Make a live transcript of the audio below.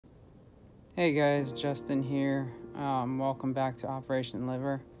Hey guys, Justin here. Welcome back to Operation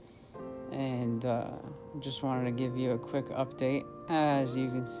Liver. And just wanted to give you a quick update. As you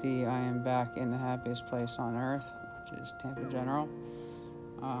can see, I am back in the happiest place on earth, which is Tampa General.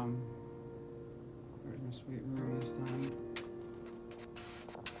 Where's my sweet room this time?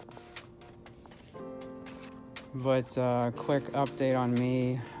 But quick update on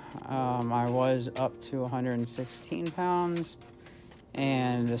me. I was up to 116 pounds.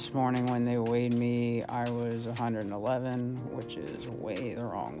 And this morning when they weighed me, I was 111, which is way the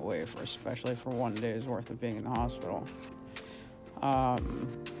wrong way, especially for 1 day's worth of being in the hospital.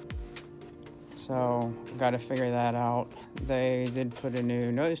 So got to figure that out. They did put a new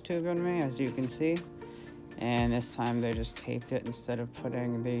nose tube in me, as you can see. And this time they just taped it instead of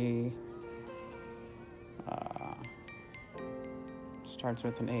putting the, starts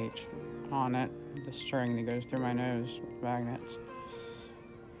with an H on it, the string that goes through my nose with magnets.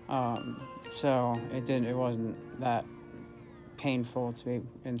 So it wasn't that painful to be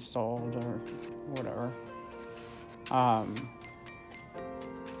installed or whatever.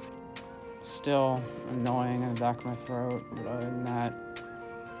 Still annoying in the back of my throat, but other than that,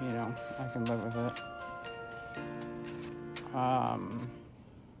 I can live with it.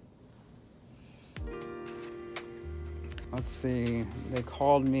 Let's see, they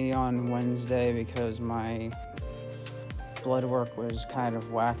called me on Wednesday because my blood work was kind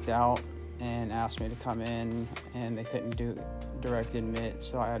of whacked out and asked me to come in, and they couldn't do direct admit,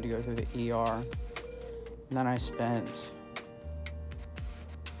 so I had to go through the ER. And then I spent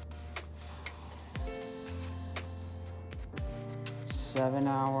seven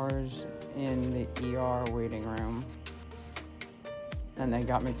hours in the ER waiting room. Then they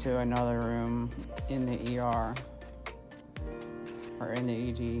got me to another room in the ER, or in the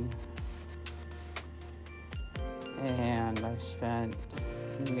ED. And I spent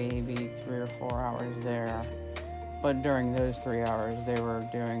maybe 3 or 4 hours there. But during those 3 hours, they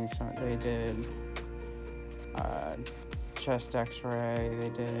did chest x-ray,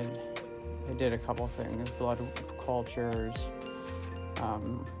 they did a couple things, blood cultures,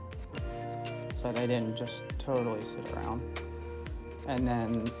 so they didn't just totally sit around. And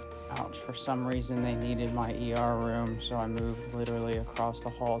then, for some reason, they needed my ER room, so I moved literally across the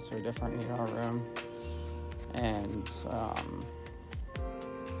hall to a different ER room. And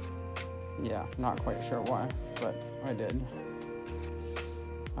not quite sure why, but I did.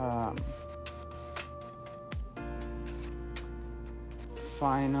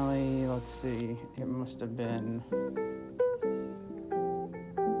 Finally, let's see, it must have been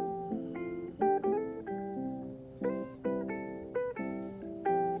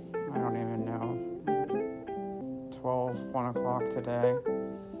I don't even know, 1 o'clock today,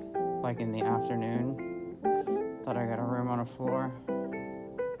 like in the afternoon, that I got a room on a floor.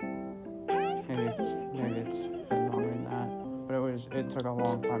 Maybe it's been longer than that, but it took a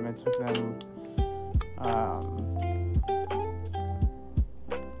long time. It took them,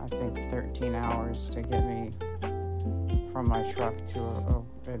 I think 13 hours to get me from my truck to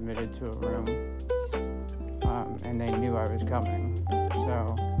admitted to a room, and they knew I was coming,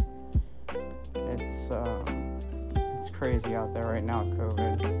 so it's crazy out there right now,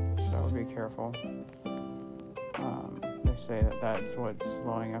 COVID, so be careful. They say that's what's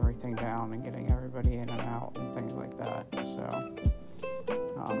slowing everything down and getting everybody in and out and things like that. So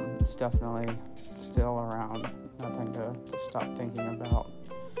it's definitely still around. Nothing to stop thinking about.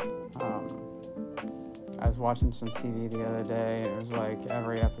 I was watching some TV the other day, and it was like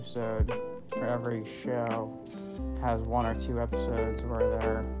every episode or every show has 1 or 2 episodes where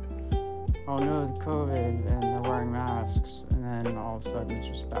they're, oh no, the COVID, and they're wearing masks, and then all of a sudden it's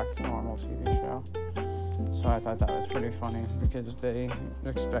just back to normal TV show. So I thought that was pretty funny because they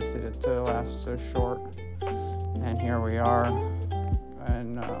expected it to last so short, and here we are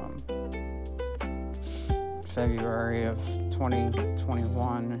in February of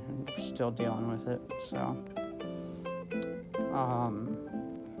 2021 and we're still dealing with it. So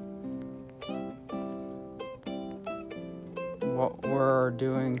what we're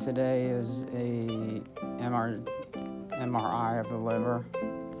doing today is a MRI of the liver,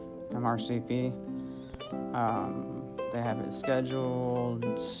 MRCP. They have it scheduled,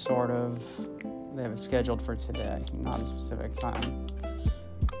 they have it scheduled for today, not a specific time.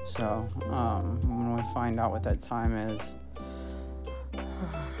 So, when we find out what that time is,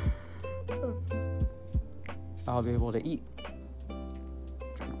 I'll be able to eat.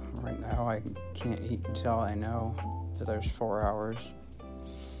 Right now, I can't eat until I know that there's 4 hours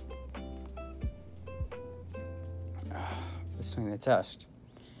between the test.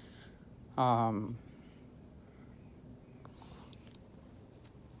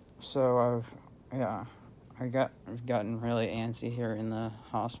 So I've gotten really antsy here in the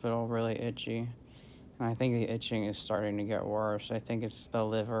hospital, really itchy. And I think the itching is starting to get worse. I think it's the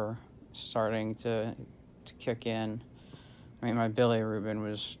liver starting to kick in. I mean, my bilirubin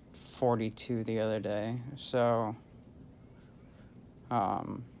was 42 the other day, so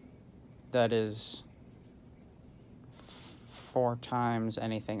that is 4 times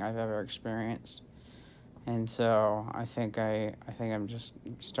anything I've ever experienced. And so I think I'm just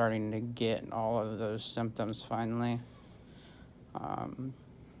starting to get all of those symptoms finally. And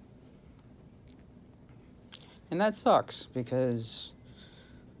that sucks because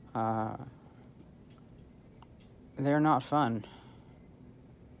they're not fun.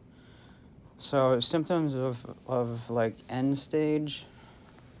 So symptoms of like end stage,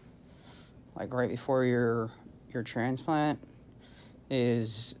 like right before your transplant,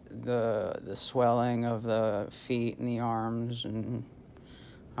 is the swelling of the feet and the arms, and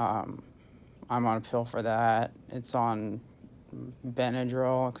I'm on a pill for that. It's on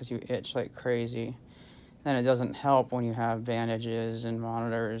Benadryl because you itch like crazy. Then it doesn't help when you have bandages and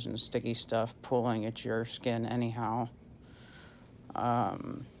monitors and sticky stuff pulling at your skin anyhow.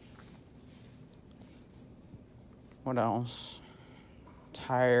 What else?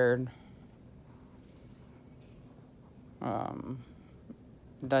 Tired.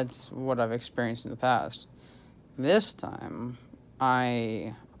 That's what I've experienced in the past. This time,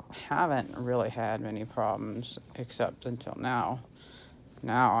 I haven't really had many problems except until now.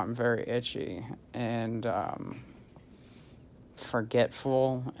 Now I'm very itchy and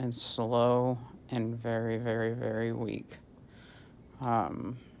forgetful and slow and very, very, very weak.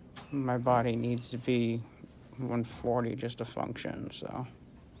 My body needs to be 140 just to function, so.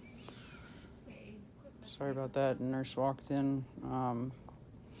 Sorry about that. Nurse walked in.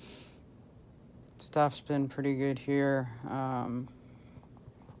 Stuff's been pretty good here.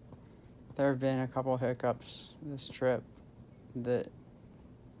 There have been a couple hiccups this trip that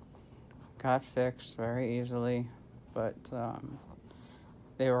got fixed very easily, but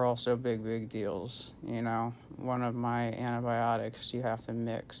they were also big deals. You know, one of my antibiotics you have to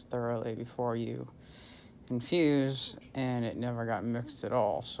mix thoroughly before you infuse, and it never got mixed at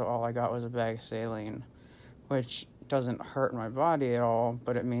all. So all I got was a bag of saline, which doesn't hurt my body at all,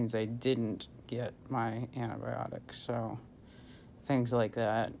 but it means I didn't get my antibiotics. So things like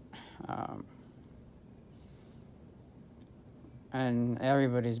that. And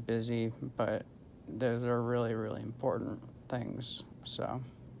everybody's busy, but those are really, really important things. So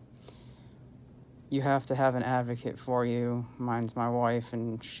you have to have an advocate for you. Mine's my wife,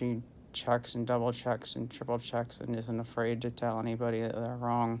 and she checks and double checks and triple checks and isn't afraid to tell anybody that they're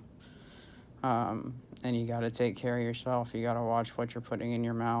wrong. And you got to take care of yourself. You got to watch what you're putting in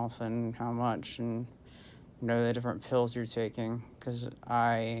your mouth and how much, and know the different pills you're taking, because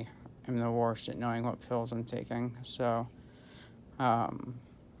I am the worst at knowing what pills I'm taking. So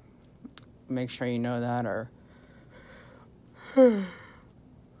make sure you know that, or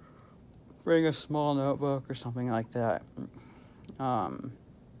bring a small notebook or something like that. All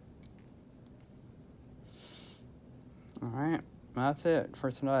right, that's it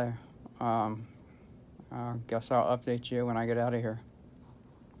for today. I guess I'll update you when I get out of here.